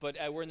But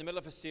we're in the middle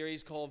of a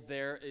series called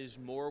There Is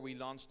More. We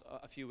launched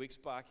a few weeks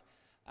back,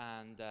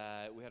 and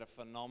we had a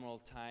phenomenal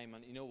time.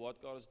 And you know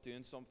what? God is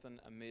doing something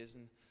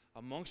amazing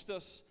amongst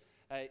us.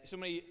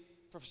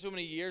 For so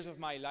many years of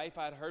my life,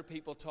 I had heard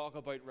people talk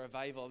about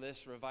revival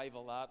this,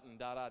 revival that, and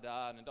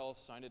da-da-da, and it all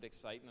sounded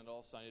exciting, it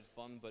all sounded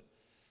fun, but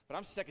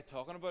I'm sick of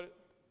talking about it.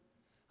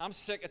 I'm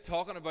sick of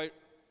talking about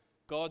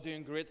God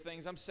doing great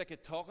things. I'm sick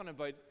of talking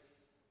about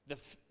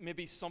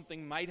maybe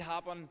something might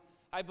happen.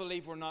 I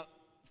believe we're not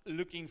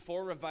looking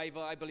for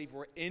revival. I believe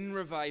we're in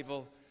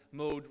revival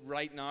mode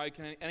right now.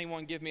 Can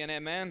anyone give me an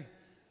amen?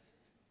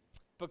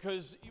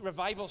 Because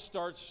revival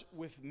starts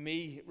with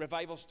me.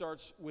 Revival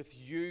starts with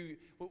you.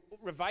 What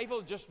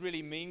revival just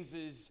really means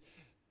is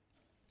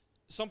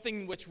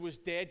something which was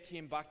dead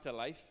came back to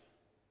life.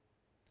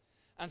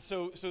 And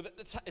so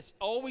it's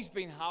always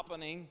been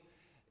happening.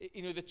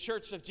 You know, the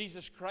Church of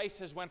Jesus Christ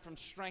has went from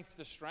strength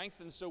to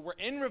strength. And so we're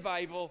in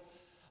revival,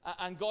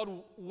 and God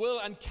will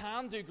and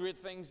can do great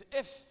things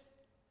if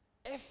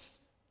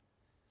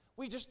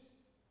we just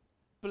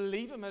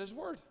believe Him at His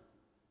word.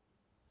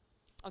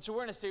 And so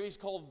we're in a series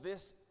called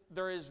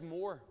There Is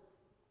More.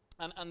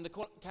 And the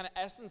kind of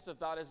essence of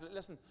that is,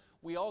 listen,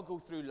 we all go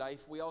through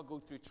life. We all go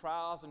through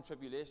trials and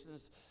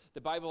tribulations. The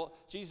Bible,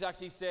 Jesus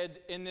actually said,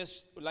 in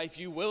this life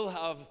you will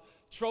have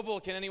trouble.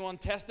 Can anyone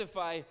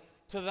testify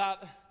to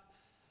that?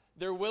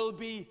 There will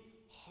be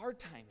hard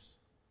times.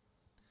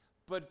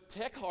 But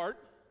take heart,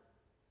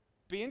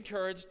 be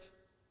encouraged,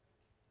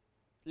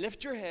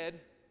 lift your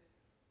head.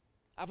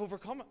 I've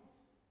overcome it.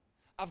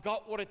 I've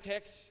got what it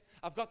takes.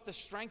 I've got the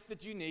strength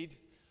that you need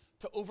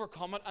to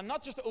overcome it. And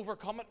not just to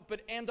overcome it,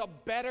 but end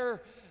up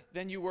better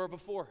than you were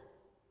before.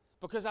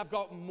 Because I've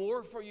got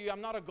more for you. I'm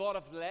not a God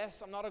of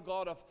less. I'm not a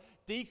God of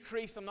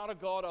decrease. I'm not a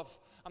God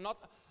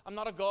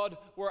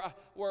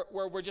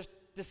where we're just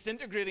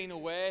disintegrating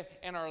away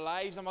in our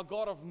lives. I'm a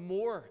God of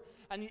more.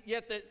 And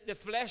yet the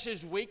flesh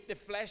is weak. The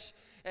flesh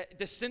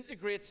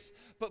disintegrates.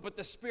 But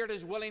the Spirit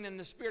is willing, and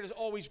the Spirit is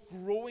always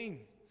growing.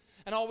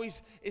 And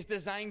always is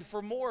designed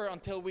for more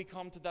until we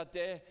come to that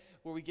day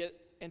where we get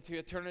into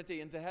eternity,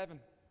 into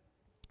heaven.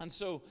 And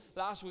so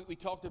last week we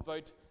talked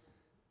about,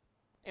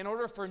 in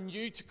order for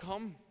new to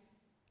come,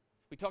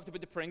 we talked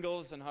about the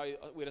Pringles and how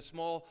we had a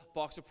small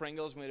box of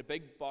Pringles and we had a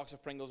big box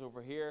of Pringles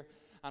over here,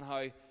 and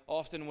how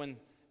often when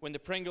the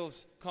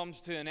Pringles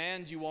comes to an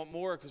end, you want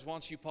more, because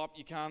once you pop,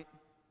 you can't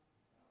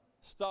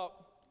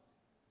stop.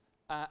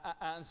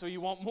 And so you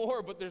want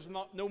more, but there's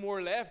no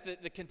more left.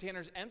 The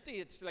container's empty.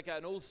 It's like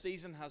an old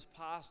season has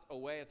passed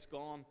away. It's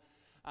gone.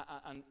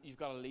 And you've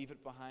got to leave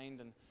it behind.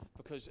 And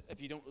because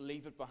if you don't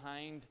leave it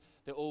behind,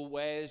 the old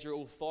ways, your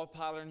old thought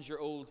patterns, your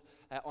old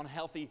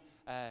unhealthy,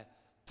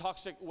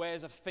 toxic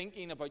ways of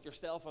thinking about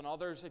yourself and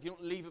others, if you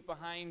don't leave it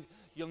behind,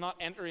 you'll not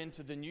enter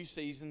into the new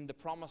season, the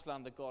promised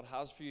land that God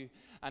has for you.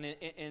 And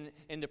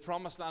in the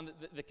promised land,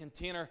 the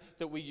container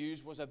that we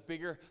used was a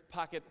bigger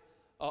packet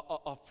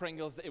of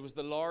Pringles. It was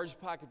the large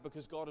packet,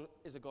 because God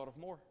is a God of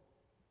more.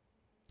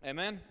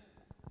 Amen?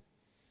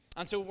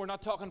 And so we're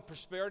not talking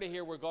prosperity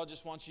here where God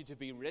just wants you to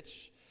be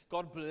rich.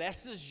 God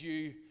blesses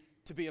you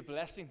to be a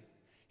blessing.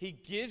 He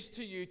gives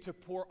to you to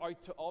pour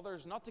out to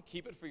others, not to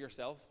keep it for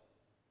yourself.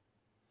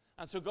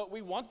 And so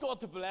we want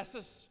God to bless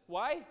us.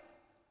 Why?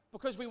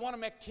 Because we want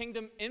to make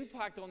kingdom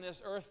impact on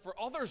this earth for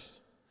others.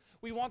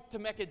 We want to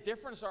make a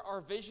difference. Our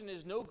vision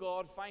is know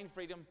God, find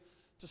freedom,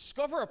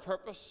 discover a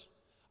purpose,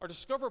 or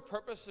discover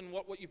purpose in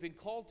what you've been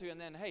called to, and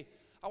then, hey,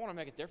 I want to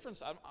make a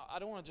difference. I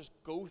don't want to just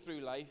go through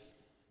life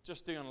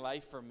just doing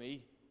life for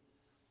me.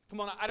 Come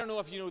on, I don't know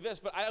if you know this,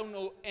 but I don't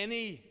know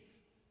any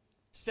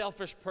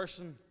selfish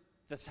person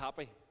that's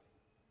happy.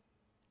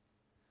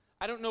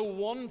 I don't know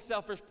one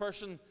selfish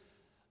person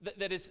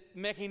that is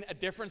making a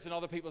difference in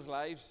other people's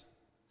lives.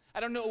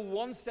 I don't know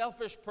one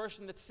selfish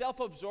person that's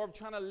self-absorbed,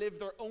 trying to live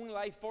their own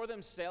life for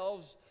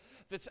themselves,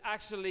 that's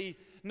actually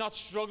not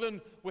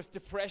struggling with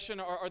depression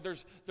or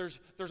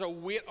there's a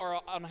weight or an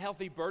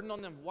unhealthy burden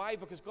on them. Why?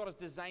 Because God has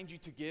designed you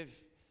to give.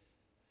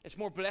 It's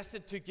more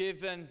blessed to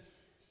give than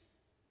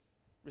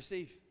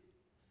receive.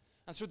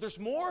 And so there's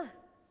more,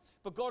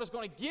 but God is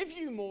going to give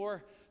you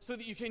more so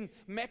that you can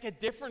make a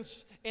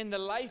difference in the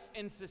life,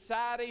 in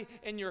society,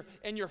 in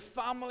your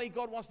family.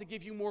 God wants to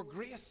give you more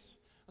grace.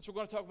 And so we're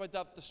going to talk about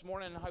that this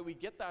morning, and how we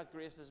get that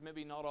grace is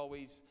maybe not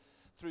always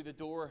through the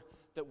door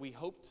that we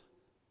hoped.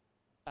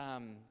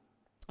 And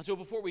so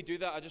before we do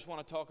that, I just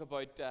want to talk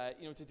about,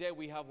 today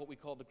we have what we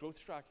call the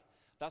growth track.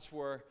 That's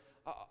where,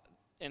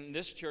 in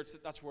this church,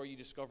 that's where you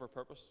discover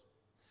purpose.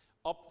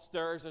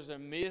 Upstairs, there's an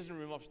amazing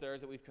room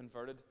upstairs that we've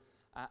converted.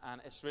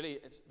 And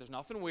there's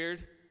nothing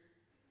weird.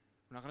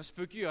 We're not going to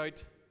spook you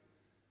out.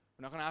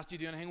 We're not going to ask you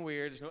to do anything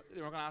weird.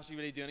 We're not going to ask you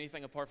to really do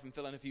anything apart from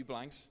fill in a few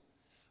blanks.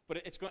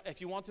 But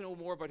if you want to know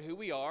more about who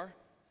we are,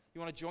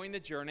 you want to join the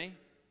journey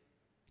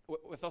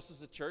with us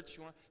as a church,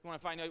 you want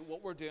to find out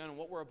what we're doing and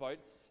what we're about,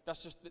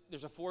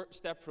 there's a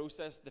 4-step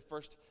process. The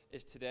first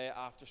is today,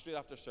 straight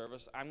after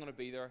service. I'm going to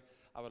be there.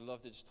 I would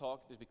love to just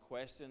talk. There'll be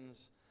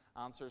questions,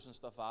 answers and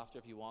stuff after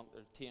if you want.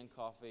 There's tea and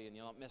coffee, and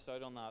you'll not miss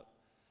out on that.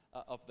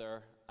 up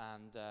there,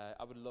 and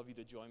I would love you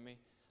to join me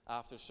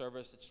after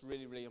service. It's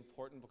really, really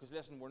important because,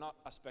 listen, we're not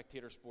a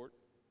spectator sport.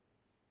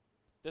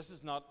 This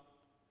is not,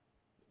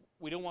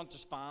 we don't want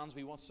just fans,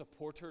 we want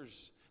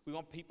supporters. We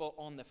want people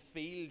on the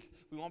field.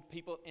 We want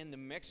people in the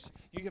mix.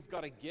 You have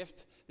got a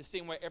gift. The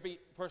same way every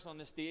person on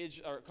the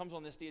stage, or comes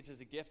on this stage,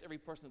 has a gift. Every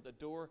person at the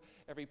door,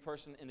 every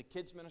person in the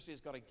kids ministry has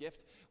got a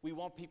gift. We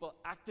want people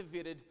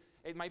activated.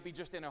 It might be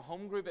just in a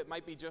home group. It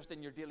might be just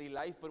in your daily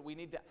life. But we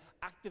need to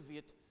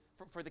activate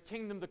for the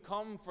kingdom to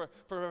come, for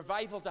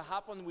revival to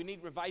happen. We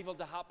need revival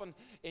to happen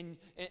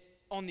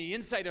on the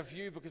inside of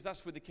you, because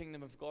that's where the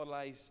kingdom of God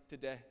lies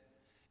today.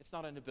 It's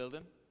not in the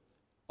building,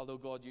 although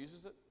God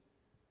uses it.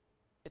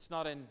 It's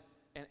not in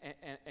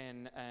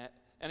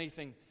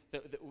anything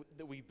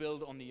that we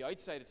build on the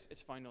outside.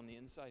 It's found on the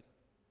inside.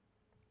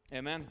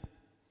 Amen.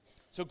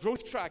 So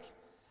Growth Track,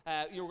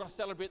 we're going to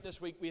celebrate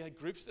this week. We had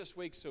groups this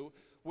week, so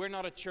we're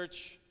not a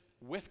church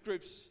with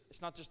groups.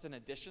 It's not just an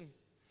addition.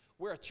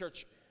 We're a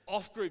church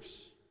of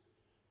groups.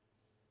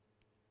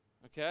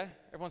 Okay?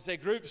 Everyone say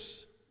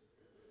groups.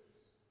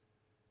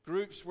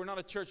 Groups. We're not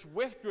a church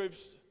with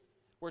groups.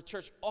 We're a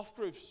church of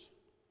groups.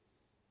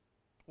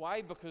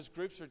 Why? Because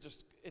groups are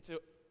just,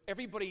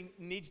 everybody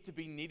needs to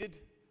be needed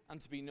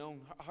and to be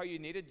known. How are you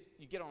needed?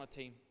 You get on a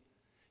team.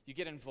 You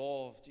get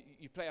involved.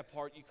 You play a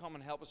part. You come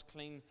and help us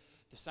clean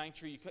the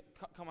sanctuary. You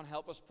come and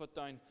help us put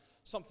down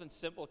something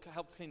simple.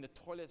 Help clean the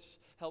toilets.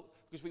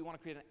 Because we want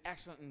to create an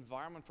excellent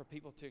environment for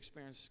people to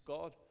experience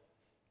God.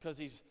 Because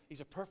He's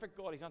a perfect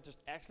God. He's not just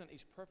excellent,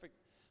 He's perfect.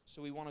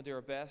 So we want to do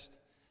our best.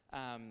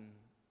 And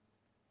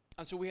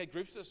so we had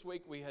groups this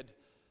week. We had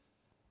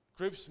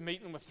groups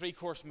meeting with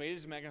 3-course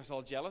meals, making us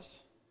all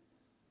jealous.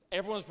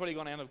 Everyone's probably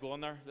going to end up going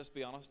there, let's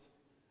be honest.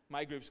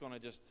 My group's going to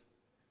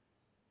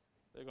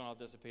they're going to all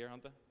disappear,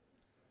 aren't they?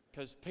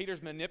 Because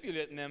Peter's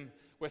manipulating them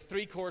with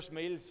 3-course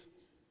meals.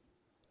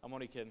 I'm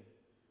only kidding.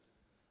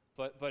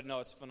 But no,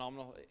 it's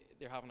phenomenal.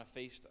 They're having a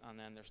feast, and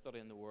then they're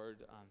studying the Word,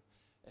 and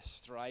it's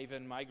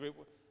thriving. My group,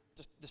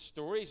 just the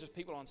stories, just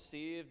people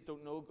unsaved,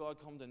 don't know God,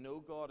 come to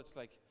know God. It's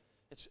like,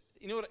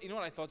 you know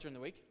what I thought during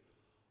the week?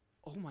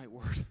 Oh my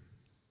word.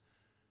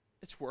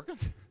 It's working.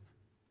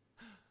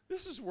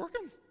 This is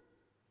working.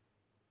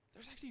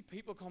 There's actually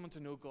people coming to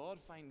know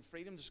God, finding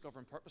freedom,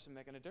 discovering purpose, and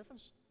making a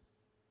difference.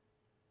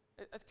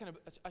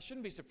 I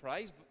shouldn't be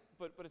surprised,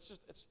 but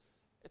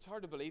it's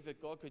hard to believe that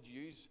God could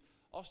use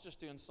us just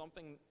doing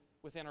something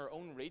within our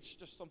own reach,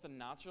 just something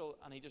natural,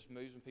 and He just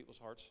moves in people's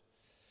hearts.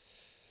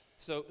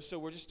 So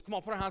we're just, come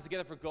on, put our hands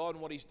together for God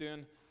and what He's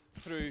doing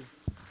through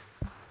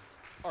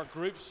our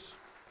groups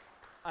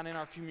and in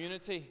our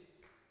community.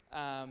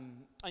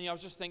 And I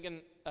was just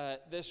thinking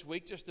this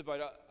week just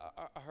about,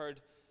 I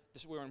heard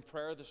this, we were in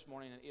prayer this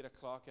morning at 8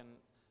 o'clock,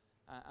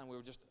 and we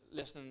were just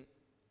listening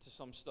to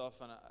some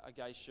stuff, and a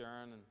guy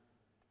sharing,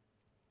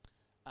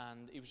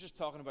 and he was just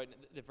talking about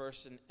the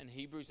verse in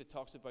Hebrews that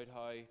talks about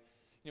how,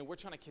 we're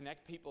trying to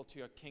connect people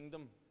to a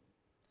kingdom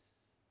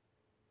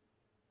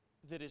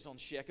that is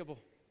unshakable.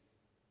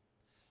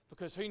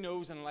 Because who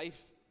knows in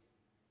life,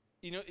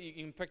 you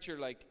can picture,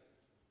 like,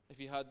 if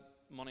you had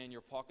money in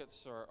your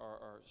pockets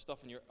or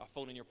stuff a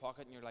phone in your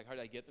pocket, and you're like, how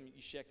do I get them?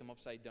 You shake them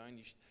upside down.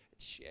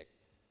 It's shake.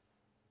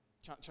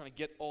 Trying to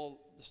get all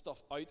the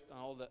stuff out and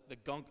all the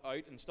gunk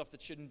out and stuff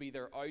that shouldn't be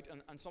there out.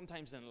 And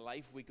sometimes in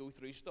life we go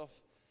through stuff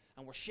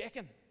and we're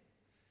shaking.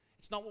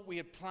 It's not what we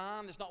had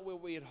planned. It's not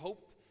what we had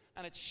hoped.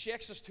 And it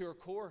shakes us to our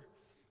core.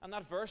 And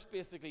that verse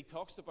basically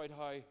talks about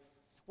how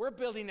we're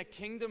building a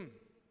kingdom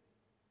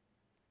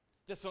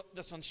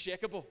that's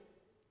unshakable.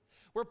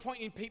 We're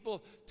pointing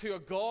people to a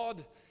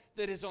God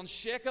that is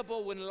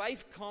unshakable when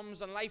life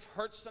comes and life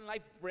hurts and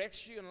life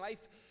breaks you and life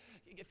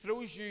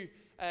throws you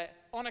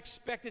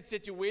unexpected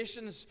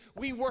situations.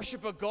 We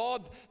worship a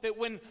God that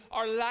when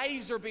our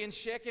lives are being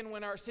shaken,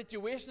 when our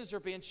situations are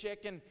being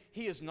shaken,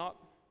 He is not.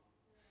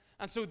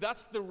 And so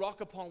that's the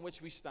rock upon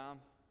which we stand.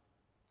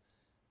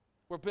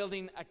 We're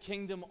building a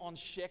kingdom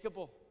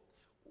unshakable.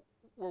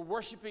 We're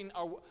worshiping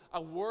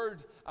a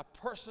word, a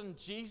person,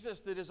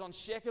 Jesus, that is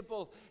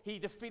unshakable. He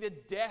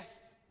defeated death.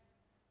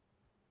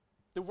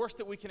 The worst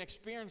that we can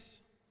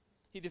experience,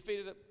 He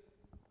defeated it.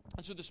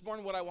 And so this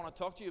morning what I want to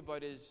talk to you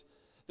about is,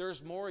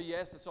 there's more.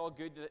 Yes, it's all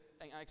good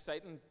and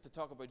exciting to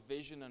talk about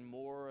vision and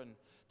more and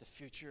the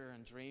future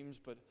and dreams,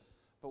 but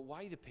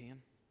why the pain?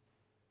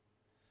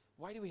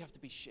 Why do we have to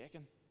be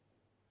shaken?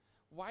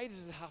 Why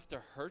does it have to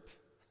hurt?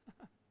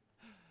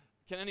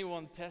 Can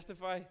anyone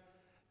testify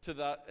to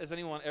that? Has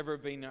anyone ever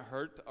been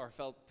hurt or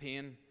felt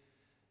pain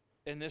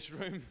in this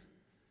room?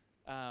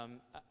 And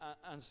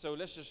so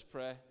let's just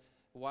pray.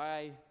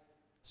 Why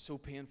so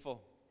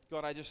painful?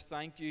 God, I just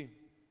thank You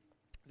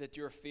that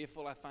You're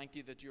faithful. I thank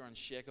You that You're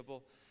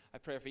unshakable. I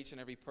pray for each and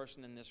every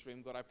person in this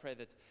room. God, I pray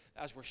that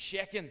as we're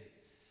shaken,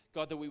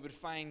 God, that we would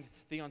find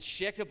the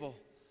unshakable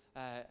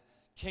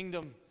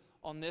kingdom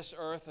on this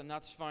earth, and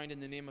that's found in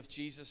the name of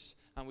Jesus.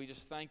 And we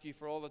just thank You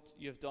for all that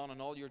You've done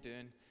and all You're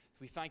doing.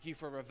 We thank You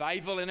for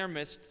revival in our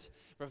midst,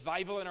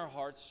 revival in our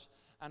hearts,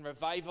 and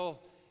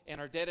revival in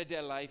our day-to-day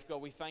life.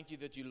 God, we thank you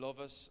that you love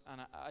us, and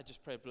I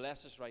just pray,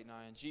 bless us right now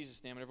in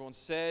Jesus' name. And everyone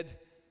said,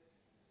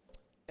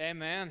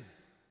 amen.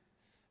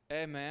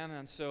 Amen.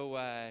 And so,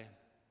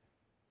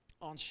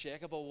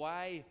 unshakable.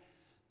 Why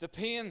the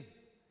pain?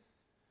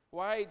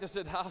 Why does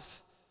it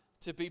have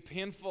to be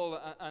painful?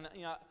 And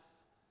you know,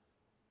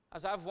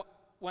 as I've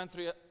went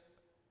through it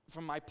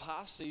from my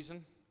past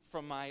season,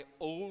 from my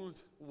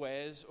old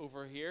ways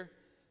over here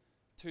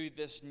to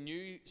this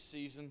new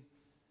season,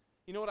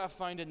 you know what I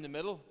found in the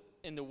middle,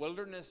 in the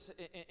wilderness,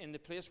 in the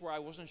place where I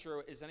wasn't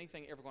sure, is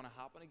anything ever going to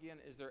happen again?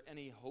 Is there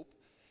any hope?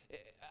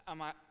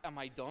 Am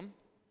I done?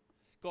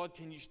 God,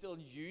 can you still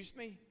use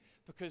me?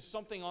 Because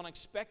something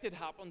unexpected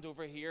happened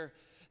over here.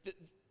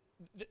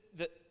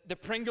 The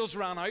Pringles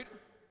ran out,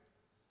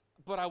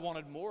 but I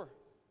wanted more.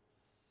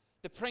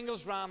 The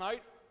Pringles ran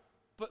out,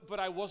 but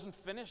I wasn't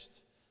finished.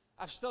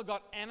 I've still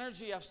got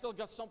energy. I've still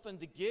got something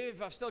to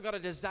give. I've still got a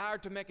desire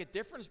to make a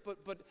difference,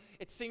 but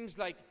it seems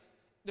like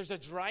there's a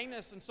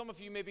dryness, and some of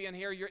you maybe in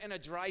here, you're in a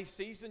dry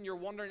season. You're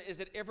wondering, is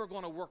it ever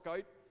going to work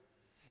out?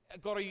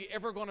 God, are you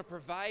ever going to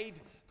provide?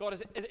 God,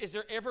 is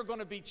there ever going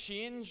to be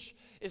change?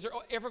 Is there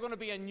ever going to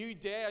be a new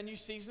day, a new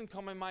season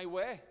coming my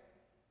way?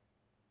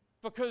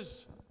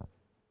 Because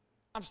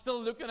I'm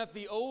still looking at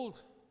the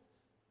old.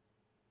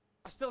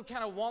 I still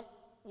kind of want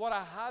what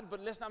I had,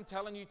 but listen, I'm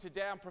telling you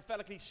today, I'm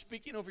prophetically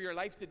speaking over your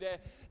life today,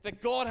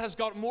 that God has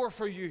got more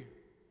for you.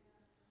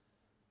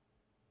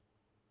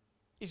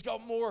 He's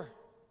got more.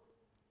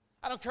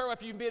 I don't care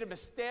if you made a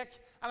mistake.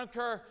 I don't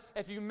care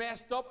if you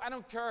messed up. I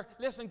don't care.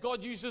 Listen,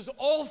 God uses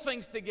all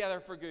things together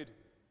for good.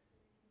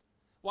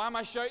 Why am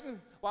I shouting?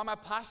 Why am I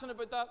passionate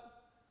about that?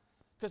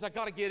 Because I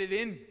got to get it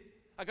in.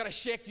 I got to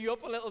shake you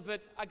up a little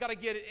bit. I got to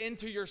get it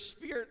into your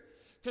spirit.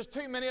 Because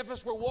too many of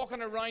us, we're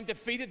walking around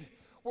defeated.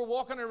 We're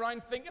walking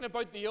around thinking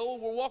about the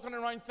old. We're walking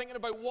around thinking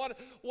about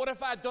what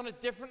if I had done it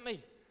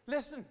differently?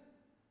 Listen,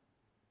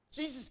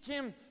 Jesus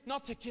came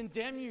not to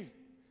condemn you.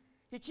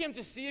 He came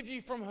to save you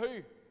from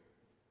who?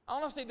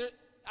 Honestly,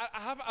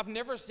 I've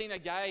never seen a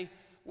guy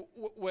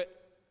with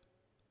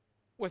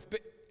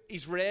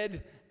he's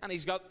red and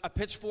he's got a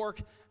pitchfork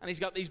and he's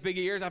got these big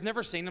ears. I've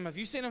never seen him. Have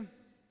you seen him?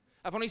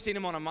 I've only seen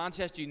him on a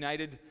Manchester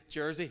United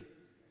jersey.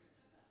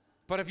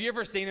 But have you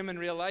ever seen him in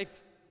real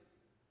life,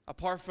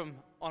 apart from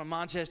on a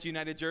Manchester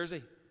United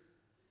jersey?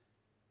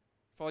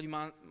 For all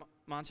you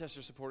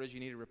Manchester supporters, you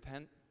need to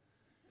repent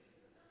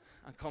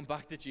and come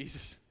back to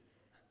Jesus.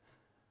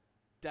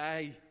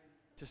 Die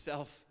to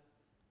self.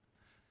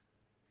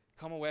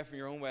 Come away from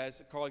your own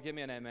ways. Carl, give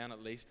me an amen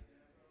at least.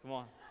 Come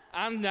on.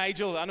 And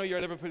Nigel, I know you're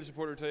a Liverpool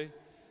supporter too.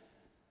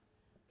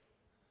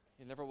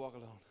 You'll never walk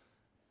alone.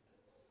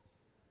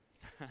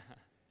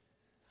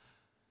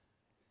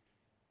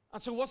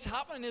 And so what's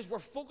happening is we're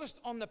focused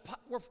on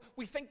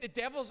we think the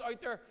devil's out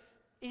there.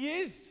 He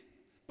is,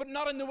 but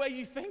not in the way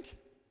you think.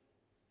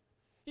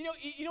 You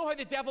know how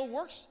the devil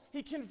works?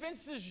 He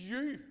convinces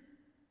you.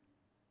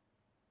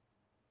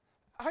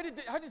 How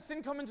did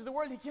sin come into the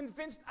world? He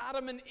convinced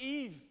Adam and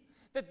Eve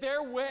that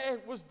their way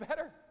was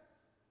better.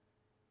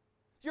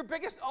 Your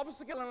biggest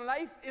obstacle in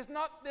life is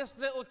not this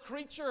little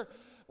creature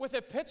with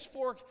a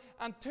pitchfork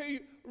and two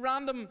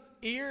random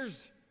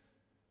ears.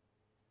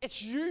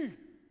 It's you.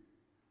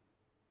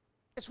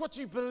 It's what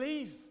you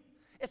believe.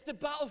 It's the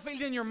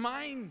battlefield in your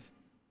mind.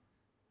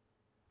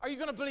 Are you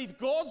going to believe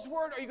God's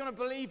word? Or are you going to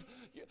believe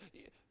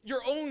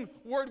your own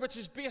word, which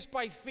is based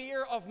by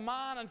fear of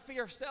man and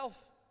fear of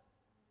self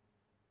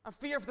and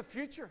fear of the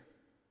future?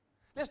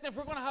 Listen, if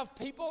we're going to have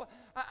people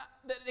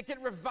that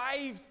get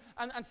revived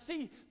and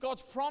see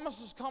God's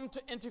promises come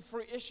into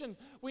fruition,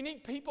 we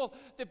need people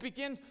that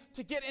begin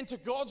to get into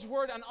God's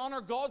word and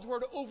honor God's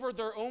word over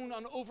their own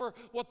and over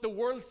what the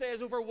world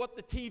says, over what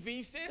the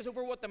TV says,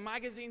 over what the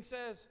magazine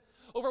says,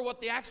 over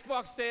what the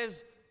Xbox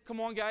says.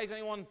 Come on, guys,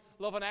 anyone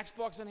love an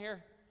Xbox in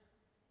here?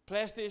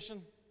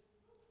 PlayStation?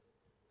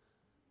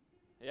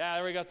 Yeah,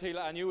 there we got two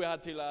lads. I knew we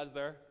had two lads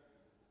there.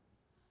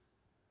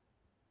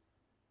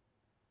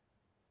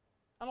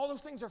 And all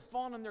those things are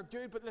fun and they're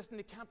good, but listen,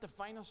 they can't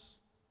define us.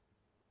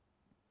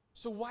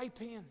 So why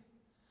pain?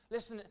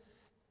 Listen,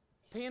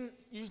 pain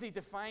usually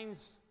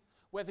defines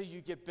whether you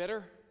get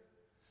bitter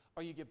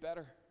or you get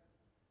better.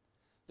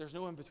 There's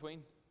no in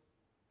between.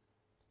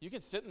 You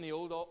can sit in the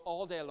old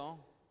all day long.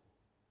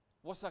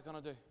 What's that going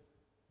to do?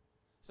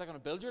 Is that going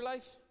to build your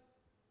life?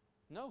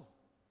 No.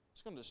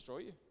 It's going to destroy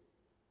you.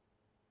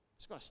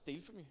 It's going to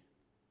steal from you.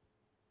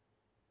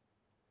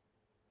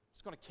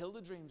 It's going to kill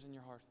the dreams in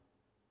your heart.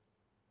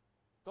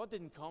 God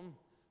didn't come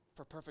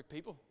for perfect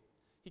people.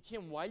 He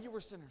came while you were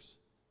sinners,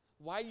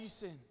 while you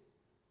sinned,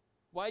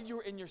 while you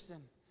were in your sin.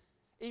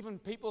 Even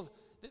people,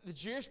 the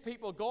Jewish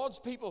people, God's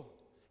people,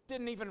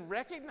 didn't even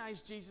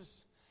recognize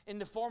Jesus in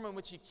the form in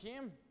which he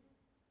came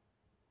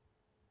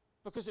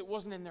because it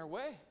wasn't in their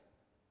way,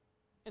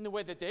 in the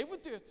way that they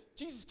would do it.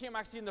 Jesus came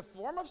actually in the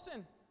form of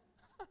sin,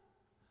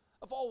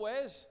 of all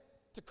ways,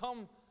 to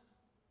come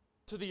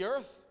to the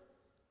earth.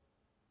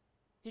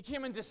 He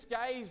came in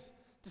disguised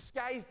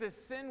as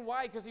sin.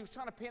 Why? Because he was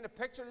trying to paint a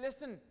picture.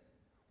 Listen,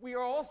 we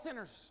are all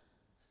sinners.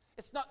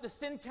 It's not, the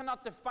sin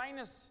cannot define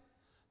us.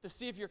 The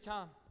Savior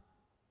can.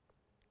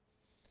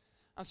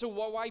 And so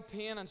why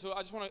pain? And so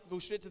I just want to go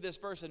straight to this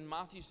verse in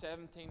Matthew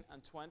 17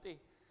 and 20.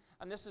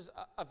 And this is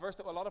a verse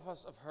that a lot of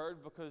us have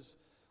heard because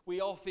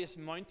we all face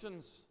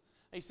mountains.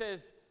 He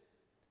says,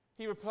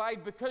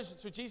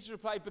 Jesus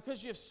replied,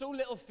 because you have so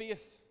little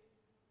faith.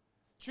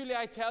 Truly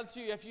I tell to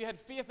you, if you had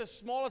faith as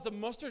small as a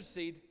mustard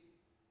seed,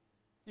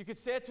 you could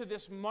say to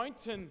this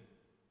mountain,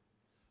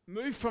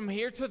 move from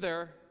here to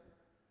there,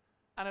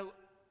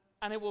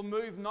 and it will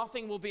move.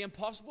 Nothing will be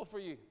impossible for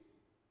you.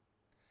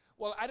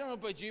 Well, I don't know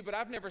about you, but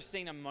I've never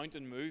seen a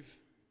mountain move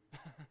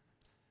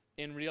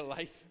in real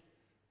life.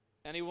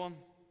 Anyone?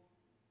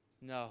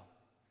 No.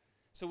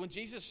 So when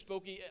Jesus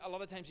spoke, a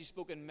lot of times he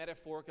spoke in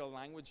metaphorical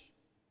language.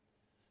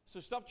 So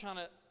stop trying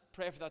to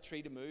pray for that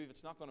tree to move.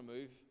 It's not going to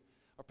move.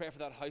 Or pray for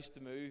that house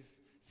to move.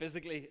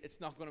 Physically,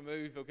 it's not going to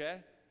move, okay?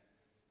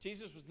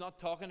 Jesus was not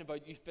talking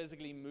about you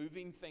physically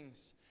moving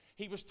things.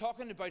 He was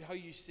talking about how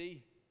you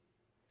see.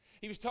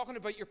 He was talking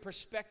about your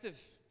perspective.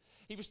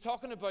 He was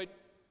talking about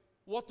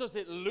what does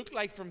it look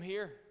like from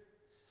here.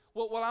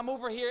 Well, I'm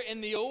over here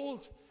in the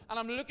old, and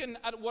I'm looking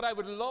at what I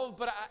would love,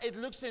 but it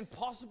looks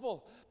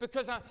impossible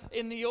because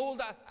in the old,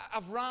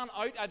 I've ran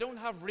out. I don't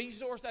have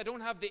resource. I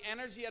don't have the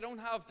energy. I don't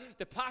have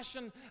the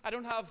passion. I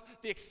don't have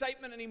the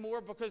excitement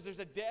anymore because there's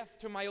a death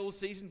to my old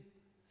season.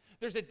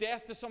 There's a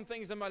death to some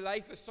things in my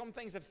life. Some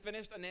things have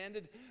finished and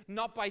ended,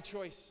 not by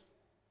choice.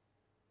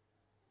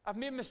 I've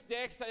made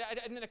mistakes. I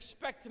didn't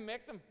expect to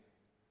make them.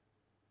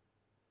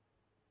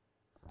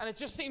 And it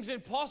just seems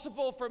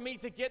impossible for me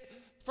to get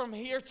from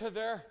here to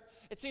there.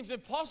 It seems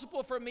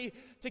impossible for me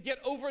to get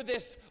over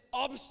this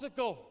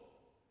obstacle.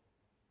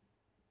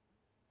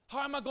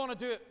 How am I going to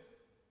do it?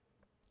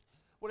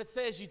 What it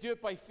says, you do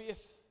it by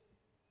faith.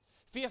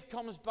 Faith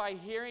comes by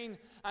hearing,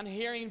 and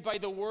hearing by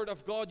the word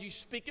of God. You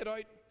speak it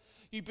out.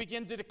 You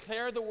begin to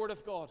declare the word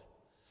of God.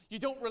 You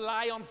don't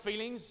rely on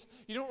feelings.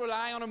 You don't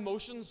rely on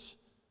emotions.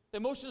 The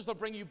emotions will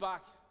bring you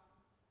back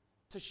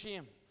to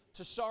shame,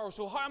 to sorrow.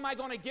 So how am I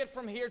going to get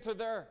from here to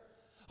there?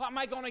 How am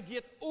I going to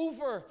get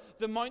over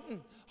the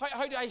mountain?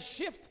 How do I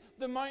shift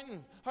the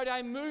mountain? How do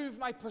I move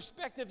my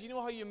perspective? You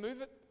know how you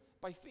move it?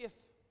 By faith.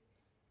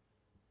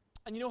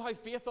 And you know how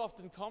faith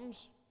often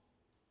comes?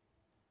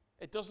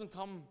 It doesn't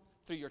come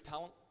through your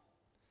talent,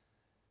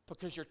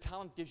 because your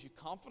talent gives you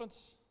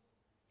confidence.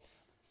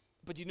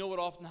 But you know what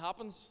often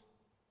happens?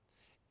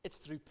 It's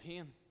through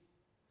pain.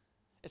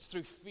 It's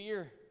through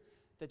fear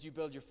that you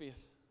build your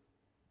faith.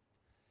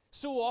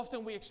 So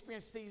often we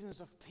experience seasons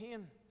of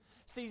pain,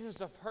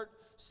 seasons of hurt,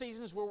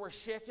 seasons where we're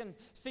shaken,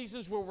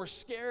 seasons where we're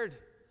scared.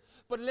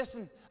 But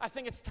listen, I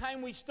think it's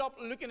time we stop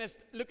looking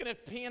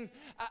at pain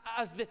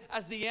as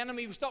the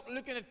enemy. We stop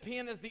looking at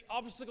pain as the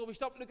obstacle. We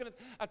stop looking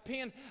at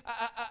pain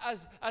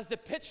as the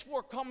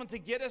pitchfork coming to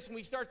get us, and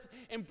we start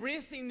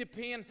embracing the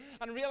pain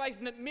and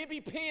realizing that maybe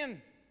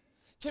pain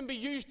can be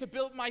used to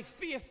build my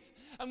faith.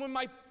 And when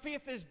my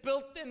faith is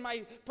built, then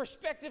my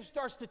perspective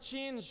starts to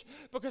change,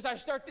 because I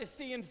start to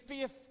see in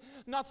faith,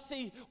 not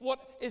see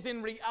what is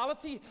in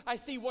reality. I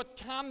see what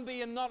can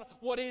be and not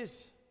what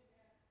is.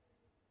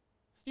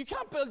 You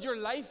can't build your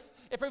life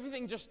if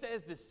everything just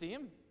stays the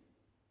same.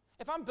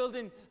 If I'm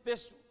building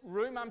this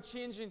room, I'm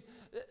changing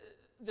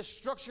the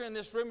structure in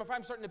this room. If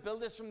I'm starting to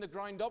build this from the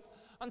ground up,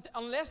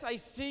 unless I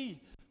see,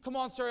 come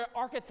on, sir,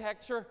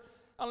 architecture,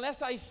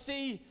 unless I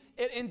see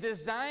it in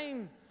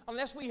design,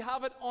 unless we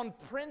have it on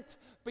print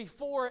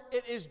before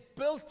it is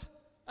built,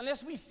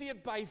 unless we see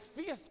it by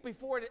faith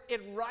before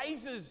it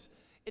rises,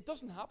 it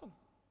doesn't happen.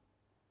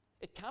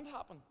 It can't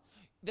happen.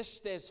 This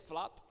stays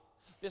flat.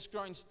 This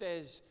ground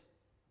stays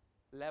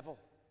level.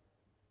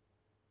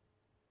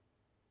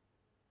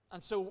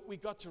 And so we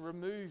got to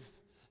remove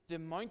the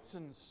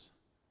mountains.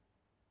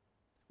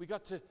 We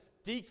got to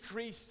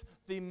decrease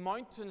the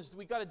mountains.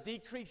 We got to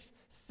decrease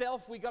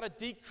self. We got to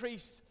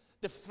decrease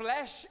the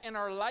flesh in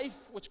our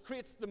life, which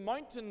creates the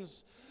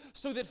mountains,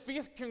 so that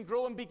faith can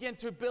grow and begin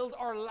to build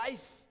our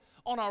life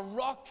on a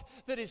rock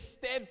that is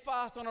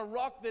steadfast, on a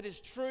rock that is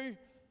true.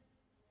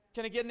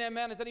 Can I get an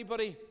amen? Is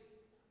anybody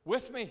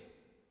with me?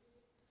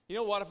 You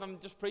know what? If I'm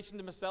just preaching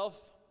to myself,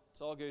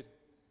 it's all good.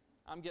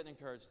 I'm getting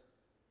encouraged.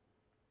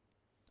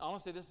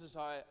 Honestly, this is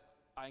how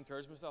I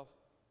encourage myself.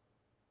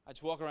 I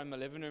just walk around my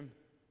living room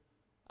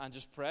and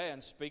just pray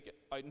and speak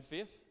out in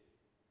faith.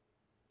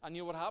 And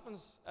you know what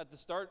happens? At the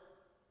start,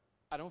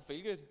 I don't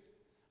feel good.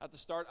 At the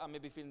start, I may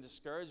be feeling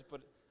discouraged, but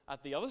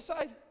at the other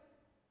side,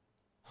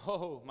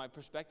 oh, my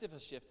perspective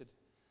has shifted.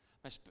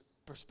 My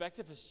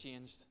perspective has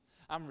changed.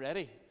 I'm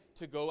ready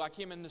to go. I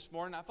came in this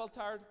morning, I felt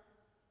tired.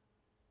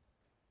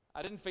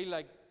 I didn't feel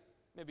like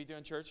maybe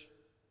doing church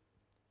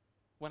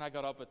when I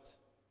got up at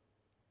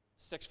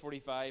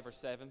 6:45 or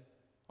 7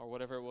 or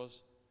whatever it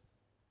was.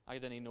 I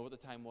didn't even know what the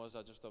time was. I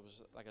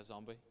was like a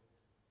zombie.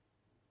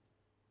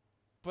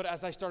 But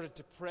as I started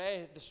to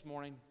pray this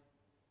morning,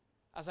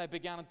 as I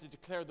began to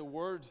declare the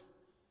word,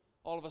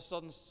 all of a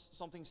sudden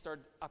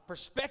a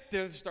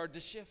perspective started to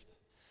shift.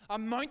 A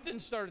mountain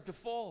started to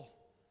fall.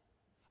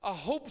 A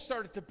hope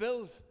started to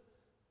build.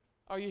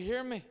 Are you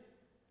hearing me?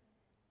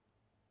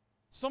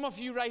 Some of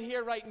you right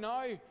here, right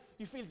now,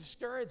 you feel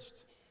discouraged.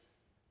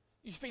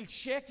 You feel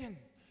shaken.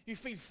 You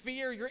feel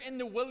fear. You're in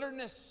the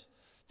wilderness.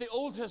 The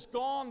old has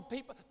gone.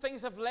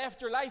 Things have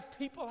left your life.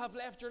 People have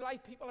left your life.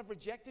 People have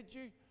rejected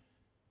you.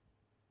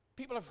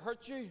 People have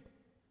hurt you.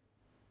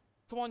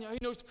 Come on, who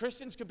knows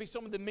Christians can be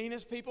some of the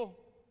meanest people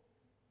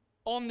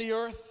on the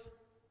earth?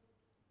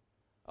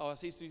 Oh, I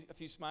see a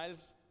few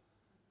smiles.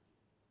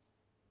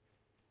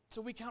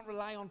 So we can't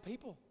rely on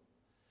people.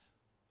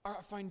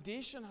 Our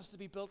foundation has to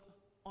be built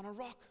on a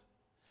rock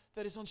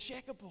that is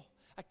unshakable,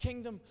 a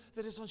kingdom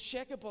that is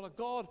unshakable, a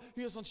God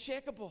who is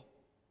unshakable.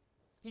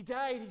 He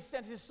died, He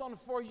sent His Son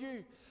for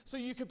you, so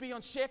you could be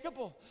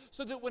unshakable,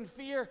 so that when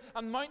fear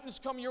and mountains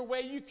come your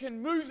way, you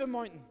can move the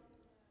mountain.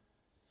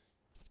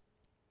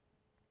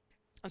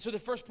 And so the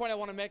first point I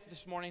want to make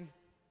this morning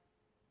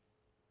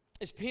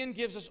is pain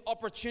gives us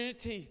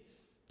opportunity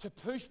to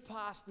push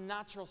past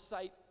natural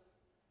sight.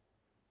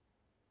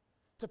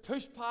 To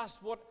push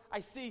past what I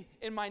see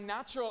in my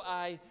natural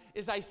eye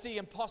is I see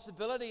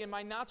impossibility. In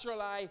my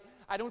natural eye,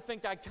 I don't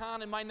think I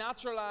can. In my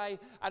natural eye,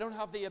 I don't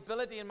have the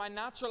ability. In my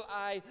natural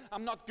eye,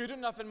 I'm not good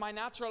enough. In my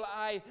natural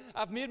eye,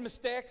 I've made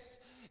mistakes.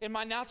 In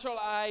my natural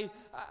eye,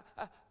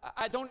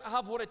 I don't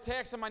have what it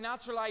takes. In my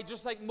natural eye,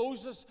 just like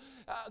Moses,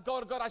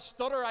 God, I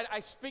stutter.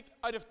 I speak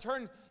out of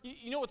turn.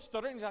 You know what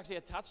stuttering is actually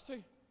attached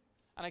to?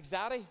 And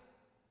anxiety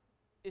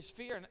is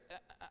fear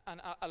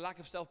and a lack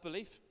of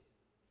self-belief.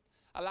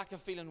 A lack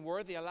of feeling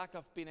worthy, a lack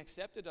of being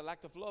accepted, a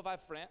lack of love. I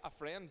have a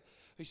friend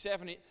who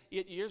 7-8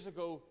 years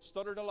ago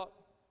stuttered a lot.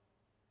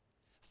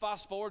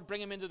 Fast forward,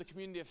 bring him into the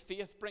community of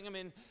faith, bring him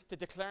into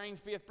declaring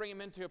faith, bring him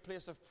into a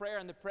place of prayer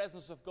in the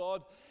presence of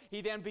God.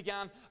 He then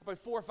began, about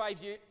 4 or 5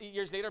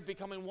 years later,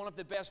 becoming one of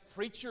the best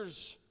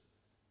preachers.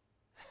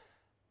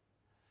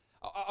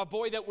 A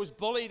boy that was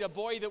bullied, a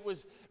boy that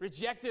was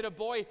rejected, a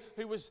boy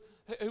who was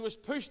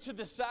pushed to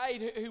the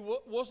side, who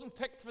wasn't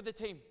picked for the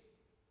team.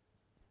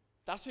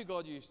 That's who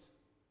God used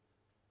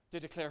to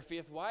declare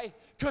faith. Why?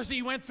 Because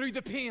he went through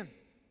the pain.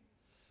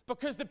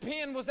 Because the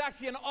pain was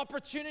actually an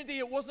opportunity,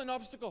 it wasn't an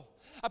obstacle.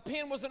 A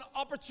pain was an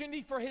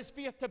opportunity for his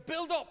faith to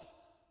build up,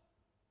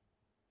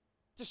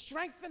 to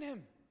strengthen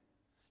him.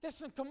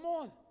 Listen, come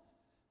on.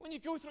 When you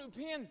go through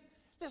pain,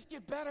 let's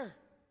get better.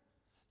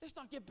 Let's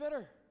not get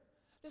bitter.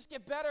 Let's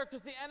get better,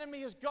 because the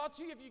enemy has got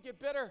you if you get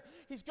bitter.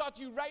 He's got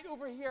you right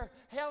over here,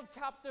 held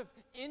captive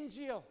in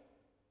jail,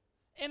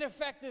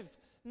 ineffective,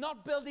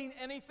 not building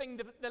anything.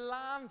 The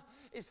land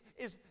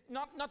is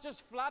not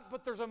just flat,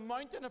 but there's a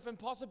mountain of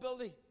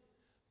impossibility,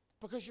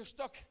 because you're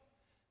stuck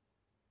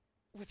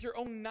with your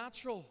own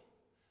natural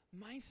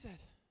mindset,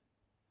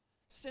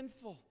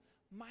 sinful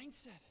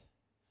mindset,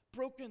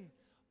 broken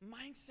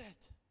mindset.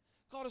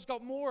 God has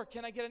got more.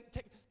 Can I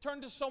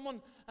turn to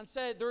someone and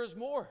say, there is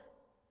more?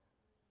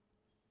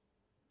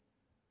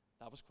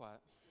 That was quiet.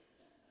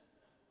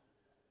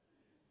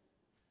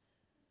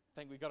 I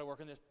think we've got to work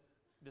on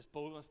this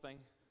boldness thing.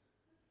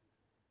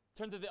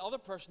 Turn to the other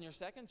person, your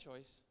second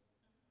choice,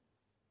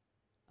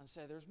 and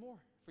say, there's more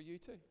for you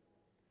too.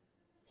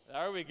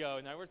 There we go.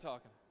 Now we're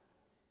talking.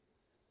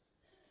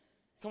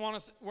 Come on,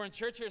 we're in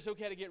church here. It's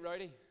okay to get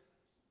rowdy.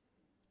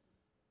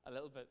 A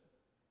little bit.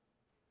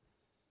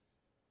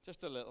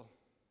 Just a little.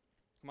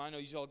 Come on, I know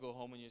you all go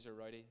home when you're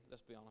rowdy.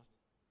 Let's be honest.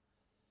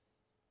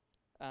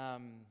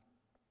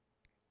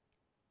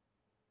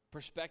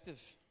 Perspective.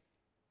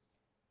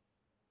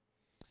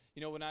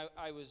 You know, when I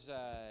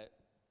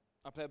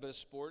played a bit of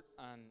sport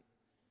and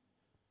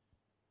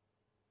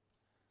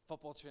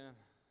football training.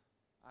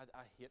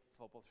 I hate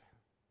football training.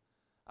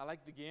 I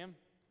like the game.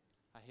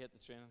 I hate the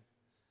training.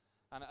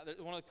 And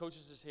one of the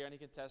coaches is here and he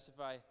can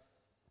testify.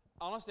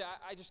 Honestly,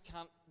 I just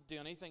can't do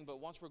anything, but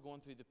once we're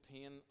going through the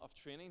pain of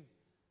training,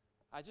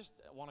 I just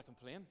want to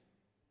complain.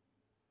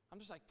 I'm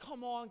just like,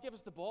 come on, give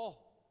us the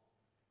ball.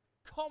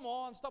 Come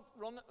on, stop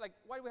running. Like,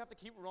 why do we have to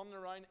keep running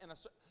around in a...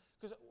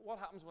 Because what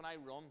happens when I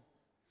run,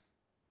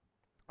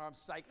 or I'm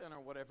cycling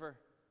or whatever,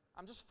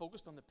 I'm just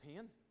focused on the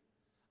pain.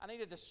 I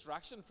need a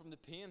distraction from the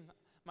pain.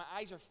 My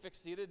eyes are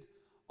fixated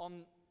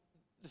on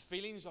the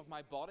feelings of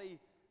my body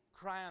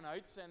crying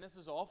out, saying, this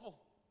is awful.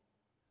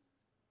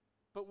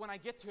 But when I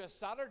get to a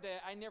Saturday,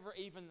 I never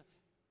even...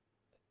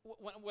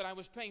 When I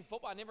was playing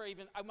football,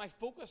 my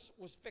focus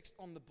was fixed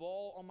on the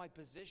ball, on my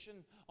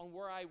position, on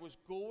where I was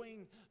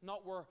going,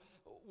 not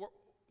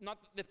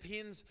the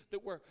pains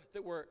that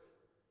were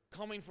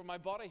coming from my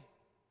body.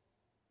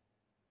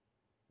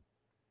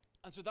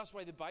 And so that's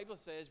why the Bible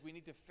says we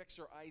need to fix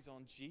our eyes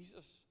on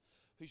Jesus,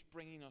 who's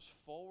bringing us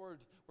forward.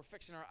 We're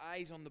fixing our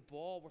eyes on the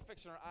ball. We're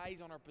fixing our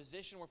eyes on our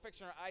position. We're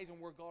fixing our eyes on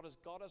where God has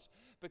got us,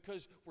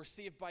 because we're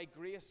saved by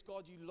grace.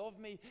 God, you love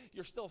me.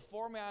 You're still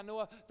for me. I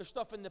know there's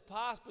stuff in the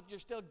past, but you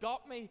still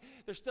got me.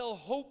 There's still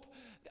hope.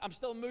 I'm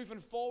still moving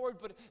forward.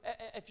 But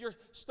if you're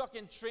stuck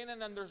in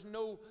training and there's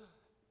no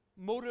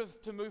motive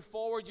to move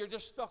forward, you're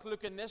just stuck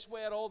looking this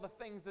way at all the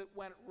things that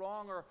went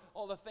wrong, or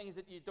all the things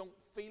that you don't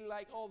feel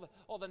like,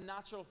 all the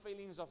natural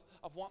feelings of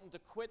wanting to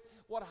quit.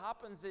 What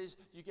happens is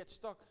you get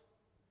stuck.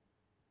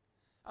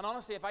 And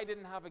honestly, if I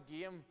didn't have a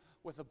game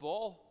with a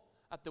ball,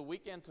 at the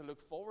weekend to look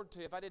forward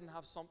to, if I didn't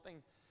have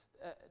something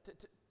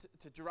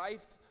to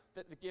drive,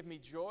 that gave me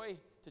joy,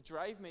 to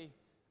drive me,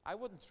 I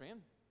wouldn't train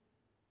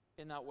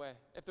in that way.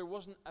 If there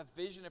wasn't a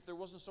vision, if there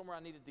wasn't somewhere I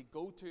needed to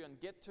go to and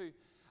get to,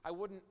 I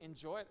wouldn't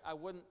enjoy it.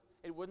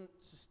 It wouldn't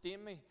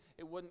sustain me.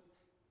 It wouldn't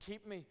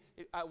keep me.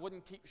 I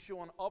wouldn't keep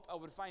showing up. I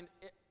would find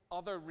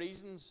other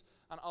reasons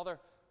and other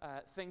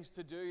things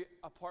to do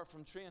apart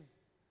from training.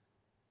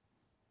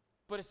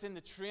 But it's in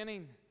the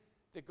training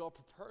that God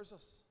prepares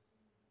us.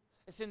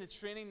 It's in the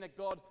training that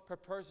God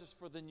prepares us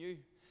for the new.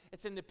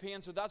 It's in the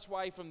pain. So that's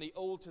why from the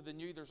old to the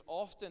new, there's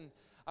often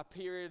a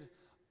period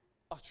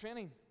of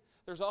training.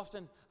 There's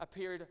often a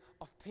period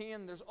of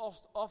pain. There's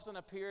often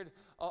a period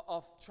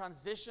of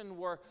transition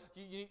where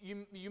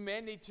you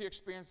may need to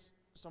experience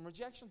some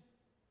rejection.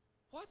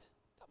 What?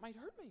 That might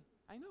hurt me.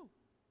 I know.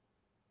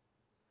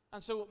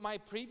 And so my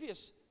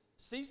previous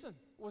season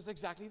was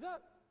exactly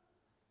that.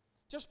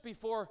 Just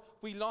before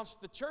we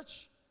launched the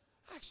church,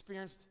 I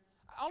experienced,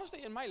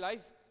 honestly, in my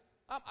life,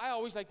 I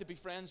always like to be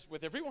friends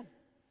with everyone.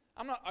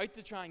 I'm not out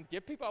to try and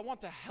get people. I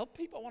want to help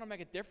people. I want to make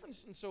a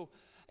difference. And so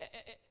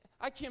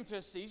I came to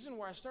a season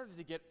where I started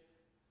to get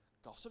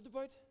gossiped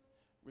about,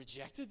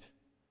 rejected.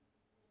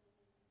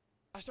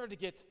 I started to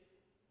get,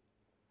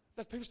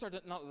 people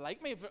started to not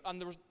like me,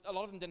 and there was a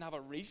lot of them didn't have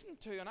a reason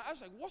to. And I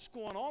was like, what's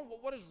going on?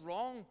 What is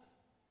wrong?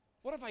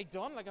 What have I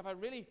done? Have I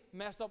really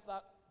messed up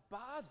that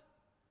bad?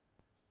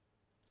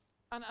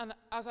 And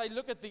as I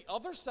look at the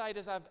other side,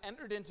 as I've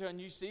entered into a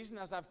new season,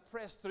 as I've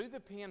pressed through the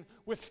pain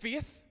with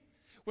faith,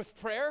 with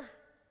prayer,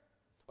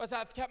 as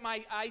I've kept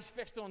my eyes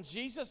fixed on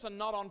Jesus and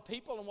not on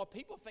people and what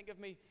people think of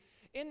me,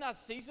 in that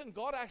season,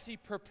 God actually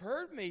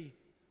prepared me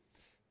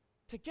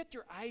to get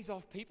your eyes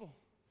off people.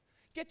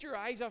 Get your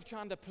eyes off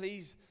trying to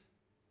please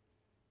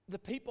the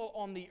people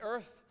on the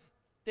earth.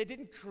 They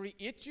didn't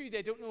create you.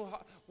 They don't know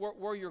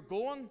where you're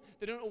going.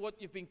 They don't know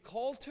what you've been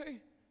called to.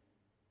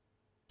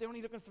 They're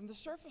only looking from the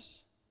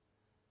surface.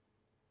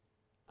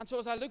 And so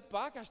as I look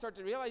back, I start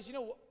to realize,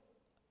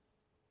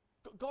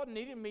 God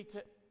needed me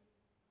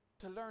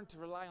to learn to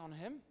rely on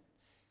Him.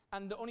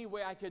 And the only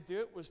way I could do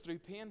it was through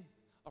pain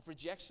of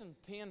rejection,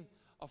 pain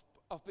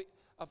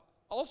of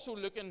also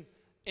looking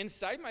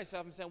inside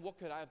myself and saying, what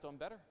could I have done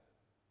better?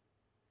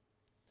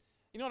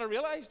 You know what I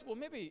realized? Well,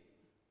 maybe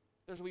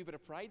there's a wee bit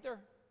of pride there.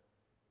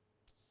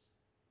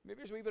 Maybe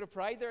there's a wee bit of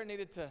pride there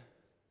needed to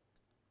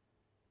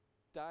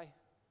die.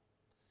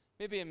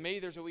 Maybe in me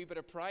there's a wee bit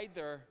of pride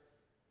there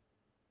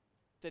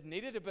that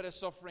needed a bit of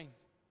suffering,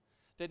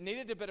 that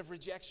needed a bit of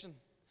rejection,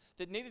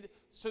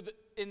 so that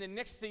in the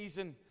next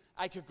season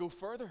I could go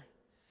further.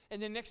 In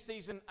the next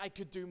season I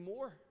could do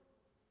more.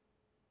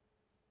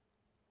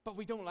 But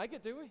we don't like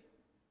it, do we?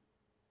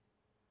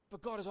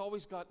 But God has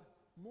always got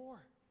more.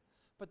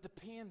 But the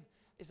pain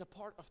is a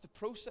part of the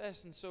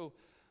process. And so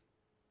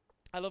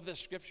I love this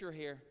scripture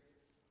here.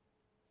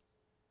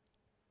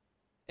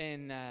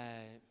 In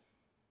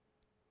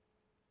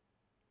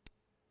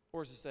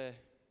where does it say?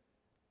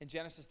 In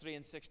Genesis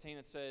 3:16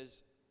 it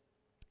says,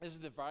 this is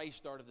the very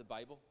start of the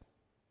Bible.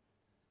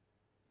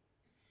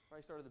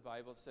 Very start of the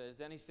Bible, it says,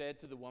 then he said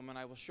to the woman,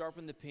 I will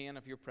sharpen the pain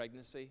of your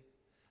pregnancy,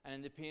 and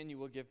in the pain you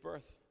will give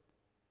birth.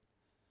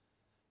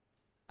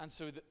 And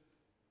so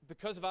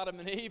because of Adam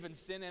and Eve and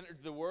sin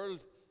entered the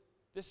world,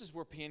 this is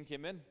where pain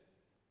came in.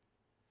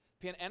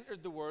 Pain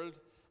entered the world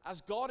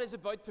as God is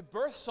about to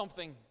birth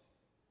something.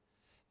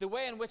 The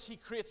way in which He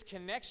creates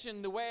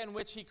connection, the way in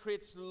which He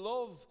creates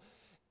love,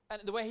 and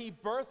the way He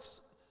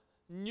births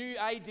new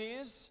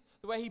ideas,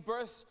 the way He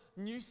births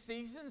new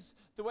seasons,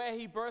 the way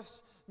He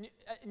births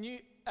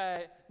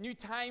new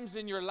times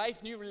in your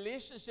life, new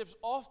relationships.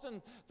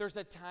 Often there's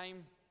a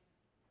time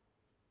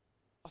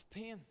of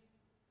pain.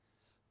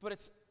 But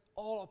it's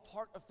all a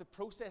part of the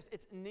process.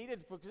 It's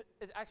needed because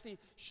it's actually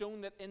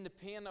shown that in the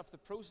pain of the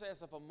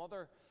process of a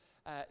mother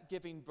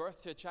giving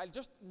birth to a child,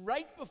 just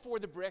right before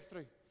the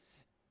breakthrough,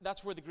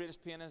 that's where the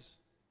greatest pain is.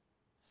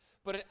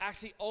 But it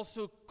actually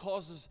also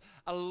causes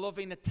a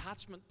loving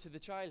attachment to the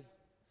child.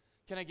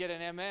 Can I get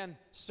an amen?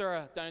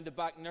 Sarah down in the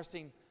back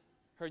nursing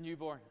her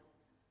newborn.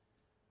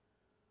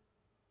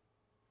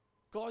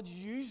 God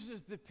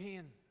uses the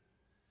pain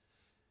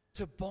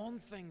to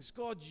bond things.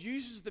 God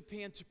uses the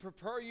pain to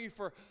prepare you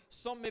for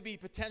some maybe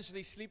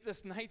potentially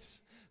sleepless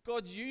nights.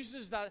 God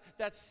uses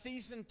that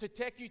season to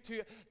take you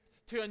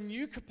to a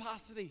new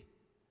capacity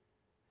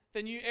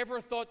than you ever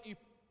thought you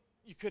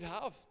could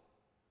have.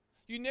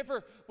 You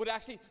never would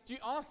actually, do you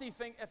honestly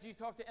think if you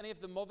talk to any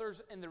of the mothers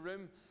in the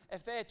room,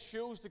 if they had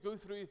chose to go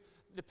through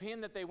the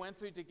pain that they went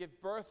through to give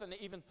birth and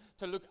even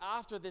to look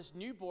after this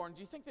newborn,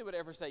 do you think they would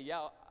ever say,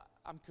 yeah,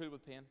 I'm cool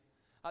with pain?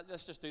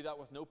 Let's just do that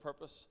with no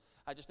purpose.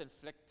 I just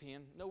inflict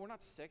pain. No, we're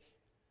not sick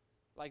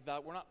like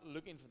that. We're not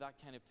looking for that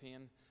kind of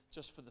pain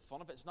just for the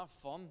fun of it. It's not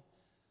fun.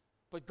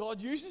 But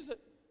God uses it.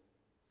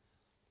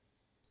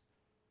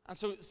 And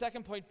so,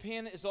 second point,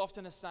 pain is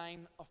often a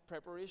sign of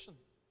preparation.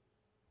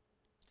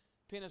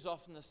 Pain is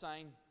often a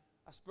sign,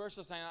 a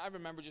spiritual sign. I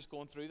remember just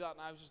going through that,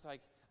 and I was just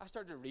like, I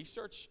started to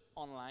research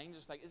online,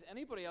 just like, is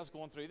anybody else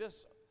going through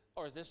this?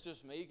 Or is this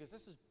just me? Because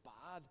this is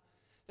bad.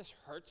 This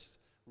hurts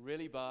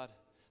really bad.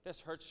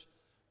 This hurts.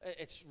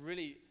 It's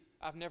really,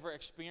 I've never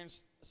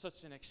experienced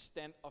such an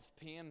extent of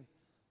pain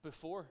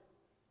before.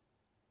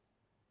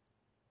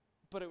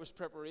 But it was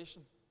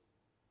preparation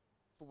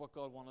for what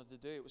God wanted to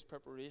do. It was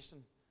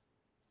preparation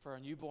for a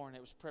newborn.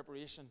 It was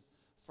preparation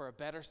for a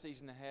better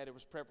season ahead. It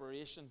was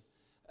preparation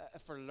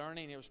for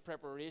learning. It was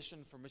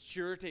preparation for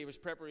maturity. It was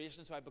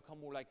preparation so I become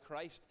more like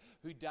Christ,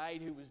 who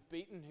died, who was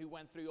beaten, who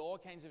went through all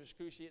kinds of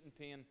excruciating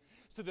pain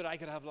so that I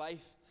could have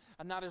life.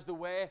 And that is the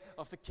way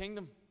of the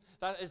kingdom.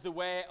 That is the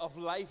way of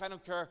life. I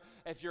don't care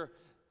if you're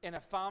in a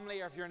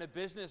family, or if you're in a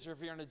business, or if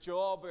you're in a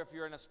job, or if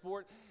you're in a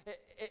sport.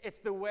 It's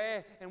the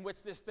way in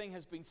which this thing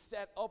has been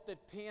set up,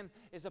 that pain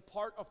is a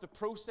part of the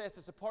process,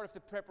 it's a part of the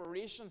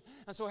preparation.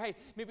 And so, hey,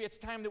 maybe it's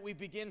time that we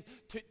begin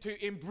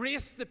to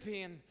embrace the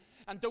pain,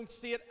 and don't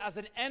see it as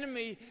an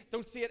enemy,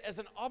 don't see it as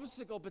an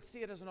obstacle, but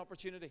see it as an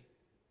opportunity.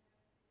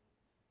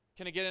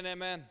 Can I get an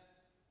amen?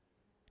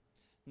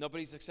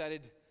 Nobody's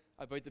excited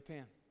about the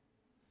pain.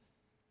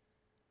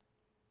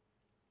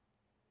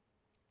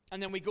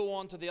 And then we go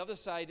on to the other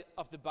side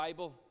of the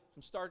Bible,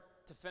 from start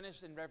to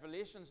finish in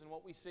Revelations, and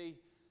what we see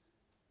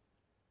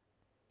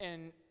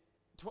in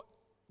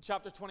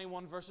chapter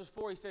 21, verses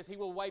 4, he says, he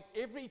will wipe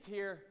every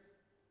tear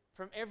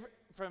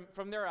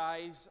from their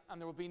eyes, and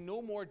there will be no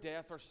more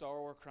death or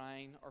sorrow or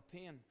crying or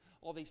pain.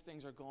 All these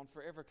things are gone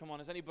forever. Come on,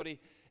 is anybody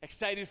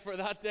excited for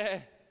that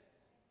day?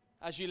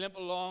 As you limp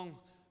along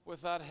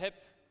with that hip.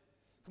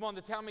 Come on,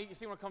 they tell me, you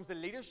see, when it comes to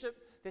leadership,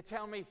 they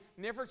tell me,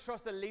 never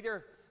trust a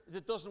leader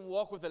that doesn't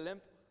walk with a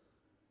limp.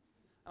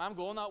 And I'm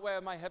going that way,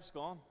 my hip's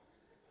gone.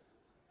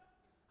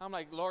 I'm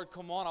like, Lord,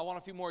 come on, I want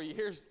a few more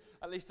years,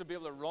 at least to be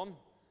able to run.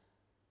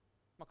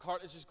 My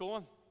cart is just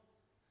going.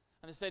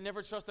 And they say,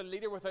 never trust a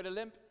leader without a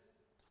limp.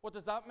 What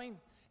does that mean?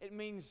 It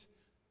means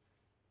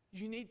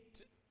you need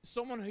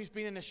someone who's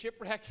been in a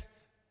shipwreck.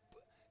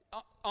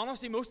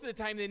 Honestly, most of the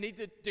time they need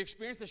to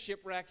experience a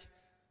shipwreck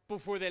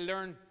before they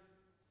learn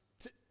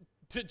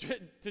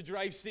to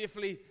drive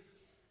safely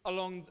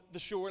along the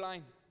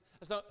shoreline.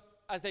 It's not,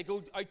 as they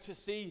go out to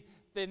sea,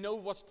 they know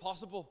what's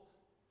possible.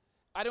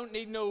 I don't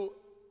need no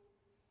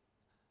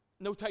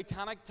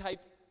Titanic type,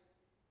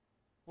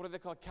 what do they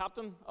call,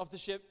 captain of the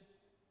ship,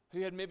 who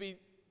had maybe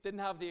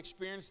didn't have the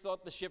experience,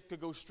 thought the ship could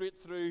go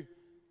straight through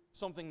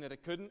something that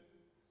it couldn't.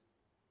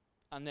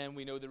 And then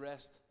we know the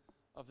rest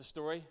of the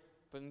story.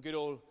 But in good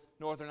old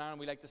Northern Ireland,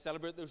 we like to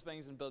celebrate those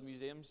things and build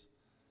museums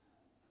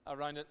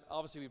around it.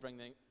 Obviously, we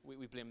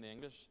blame the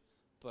English,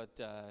 but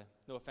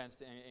no offense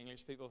to any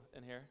English people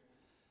in here.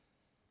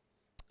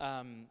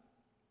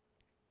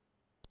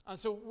 And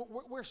so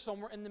we're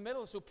somewhere in the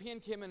middle. So pain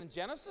came in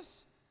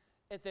Genesis.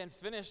 It then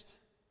finished.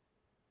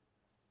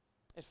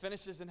 It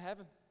finishes in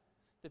heaven.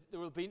 There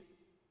will be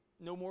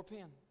no more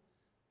pain.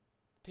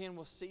 Pain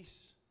will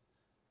cease.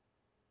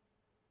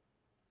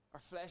 Our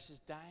flesh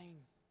is dying.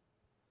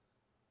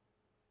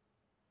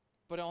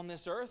 But on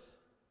this earth,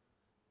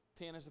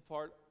 pain is a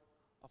part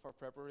of our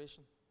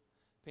preparation.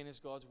 Pain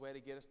is God's way to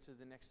get us to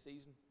the next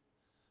season.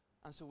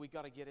 And so we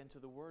got to get into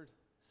the Word.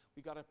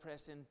 We got to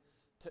press in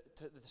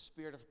to the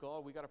Spirit of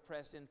God. We got to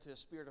press into a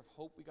spirit of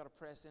hope. We got to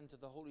press into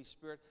the Holy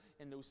Spirit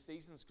in those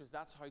seasons, because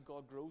that's how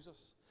God grows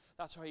us.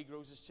 That's how He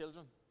grows His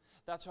children.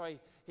 That's how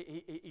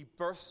he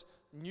births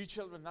new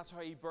children. That's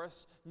how He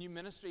births new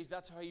ministries.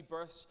 That's how He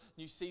births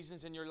new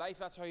seasons in your life.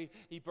 That's how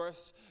He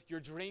births your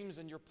dreams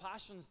and your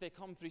passions. They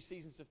come through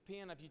seasons of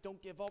pain. If you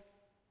don't give up,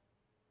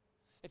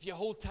 if you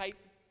hold tight,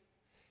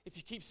 if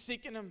you keep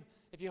seeking Him,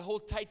 if you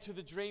hold tight to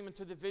the dream and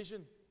to the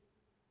vision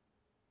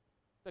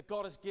that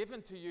God has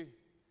given to you,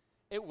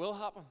 it will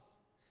happen.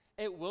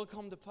 It will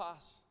come to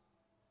pass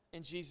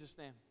in Jesus'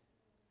 name.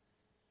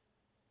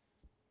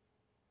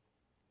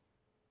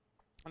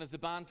 And as the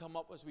band come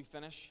up as we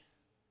finish,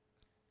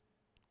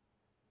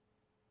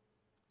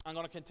 I'm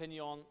going to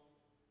continue on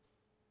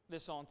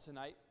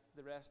tonight.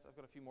 The rest, I've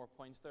got a few more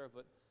points there,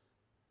 but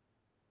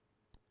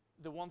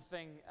the one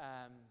thing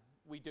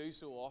we do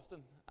so often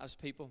as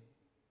people,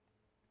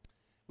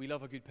 we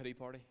love a good pity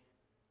party.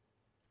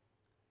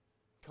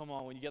 Come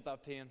on, when you get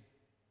that pain,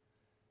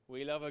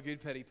 we love a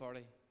good pity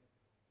party.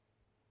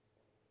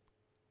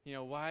 You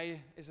know, why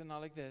is it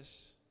not like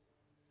this?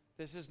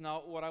 This is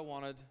not what I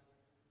wanted.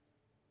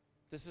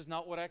 This is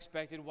not what I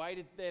expected. Why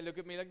did they look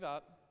at me like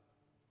that?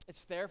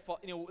 It's their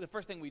fault. You know, the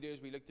first thing we do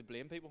is we look to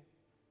blame people.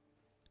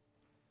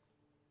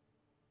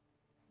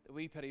 The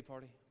wee pity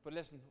party. But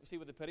listen, we see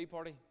with the pity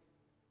party,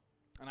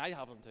 and I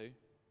have them too,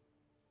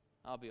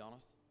 I'll be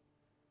honest.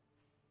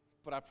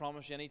 But I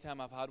promise you, anytime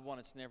I've had one,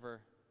 it's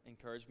never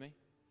encouraged me.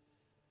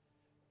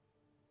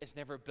 It's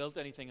never built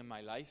anything in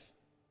my life.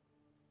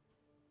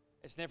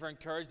 It's never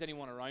encouraged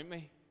anyone around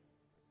me.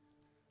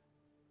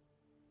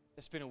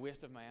 It's been a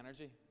waste of my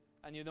energy.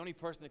 And the only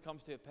person that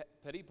comes to a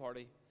pity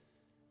party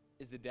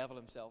is the devil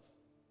himself.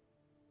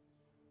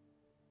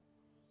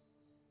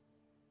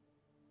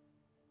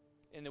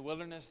 In the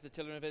wilderness, the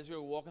children of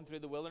Israel were walking through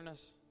the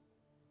wilderness,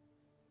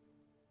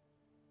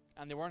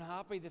 and they weren't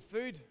happy. The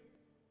food,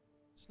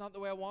 it's not the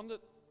way I wanted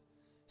it.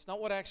 It's not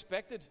what I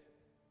expected.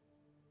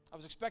 I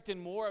was expecting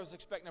more. I was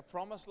expecting a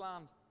promised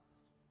land.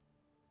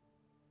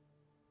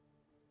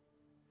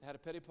 They had a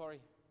pity party.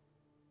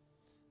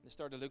 They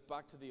started to look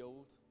back to the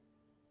old.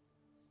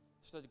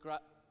 They started to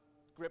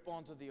grip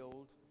onto the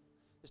old.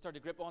 They started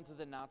to grip onto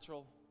the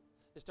natural.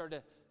 They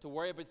started to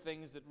worry about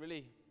things that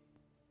really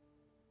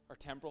are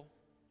temporal.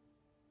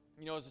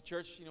 You know, as a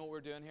church, you know what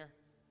we're doing here?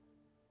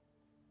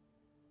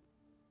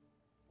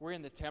 We're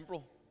in the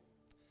temporal.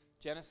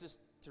 Genesis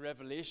to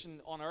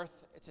Revelation on earth,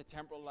 it's a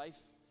temporal life.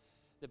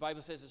 The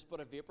Bible says it's but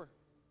a vapor.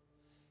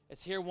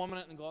 It's here one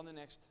minute and gone the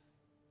next.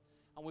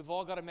 And we've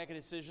all got to make a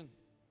decision.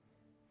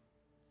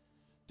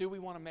 Do we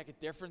want to make a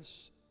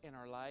difference in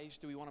our lives?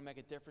 Do we want to make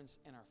a difference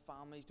in our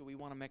families? Do we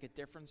want to make a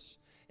difference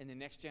in the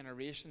next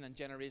generation and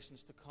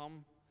generations to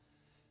come?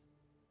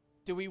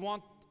 Do we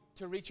want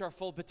to reach our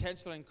full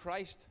potential in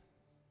Christ?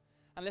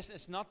 And listen,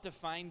 it's not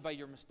defined by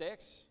your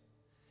mistakes.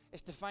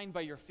 It's defined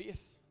by your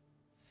faith.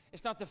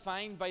 It's not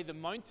defined by the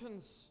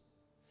mountains.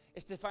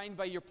 It's defined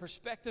by your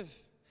perspective.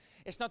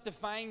 It's not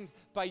defined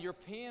by your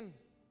pain.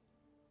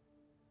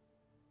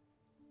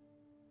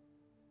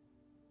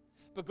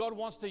 But God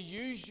wants to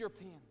use your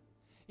pain.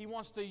 He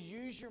wants to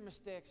use your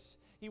mistakes.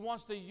 He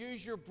wants to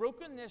use your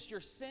brokenness,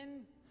 your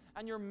sin,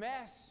 and your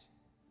mess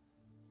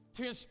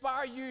to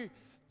inspire you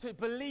to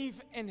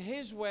believe in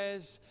His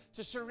ways,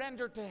 to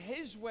surrender to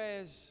His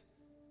ways,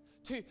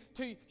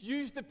 to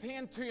use the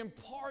pain to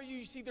empower you.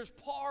 You see, there's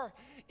power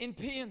in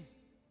pain.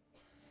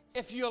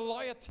 If you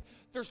allow it,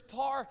 there's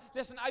power.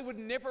 Listen, I would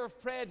never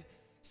have prayed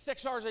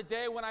 6 hours a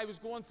day when I was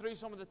going through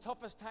some of the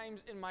toughest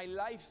times in my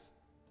life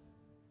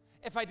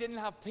if I didn't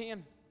have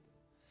pain,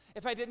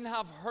 if I didn't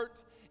have hurt,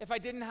 if I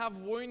didn't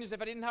have wounds,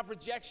 if I didn't have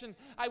rejection.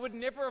 I would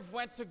never have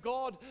went to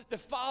God, the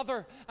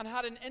Father, and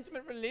had an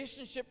intimate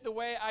relationship the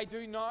way I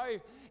do now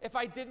if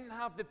I didn't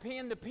have the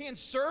pain. The pain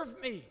served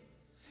me.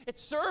 It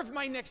served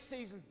my next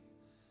season.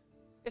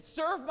 It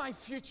served my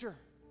future.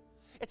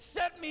 It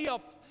set me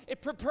up.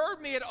 It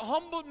prepared me. It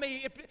humbled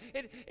me.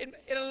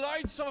 It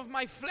allowed some of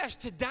my flesh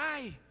to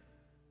die.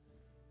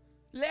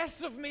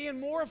 Less of me and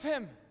more of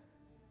Him.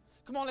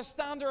 Come on, let's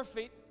stand to our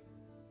feet.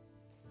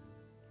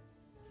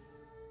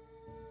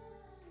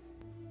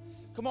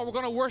 Come on, we're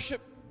going to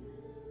worship.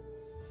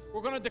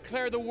 We're going to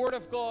declare the Word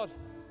of God.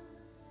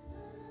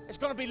 It's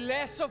going to be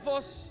less of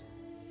us,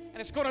 and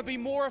it's going to be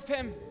more of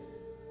Him.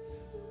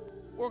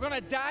 We're going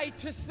to die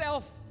to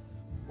self.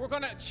 We're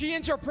going to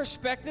change our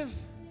perspective.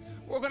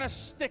 We're going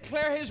to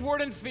declare His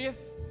Word in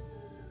faith.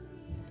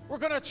 We're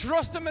going to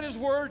trust Him in His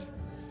Word.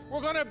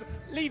 We're going to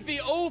leave the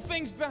old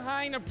things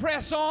behind and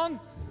press on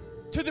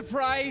to the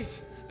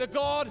prize that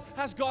God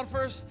has got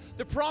for us,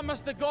 the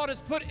promise that God has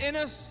put in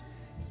us.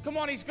 Come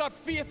on, He's got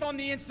faith on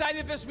the inside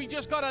of us. We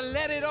just got to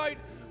let it out.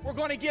 We're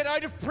going to get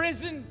out of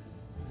prison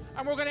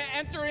and we're going to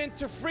enter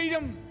into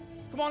freedom.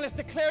 Come on, let's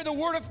declare the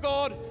Word of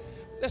God.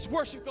 Let's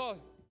worship God.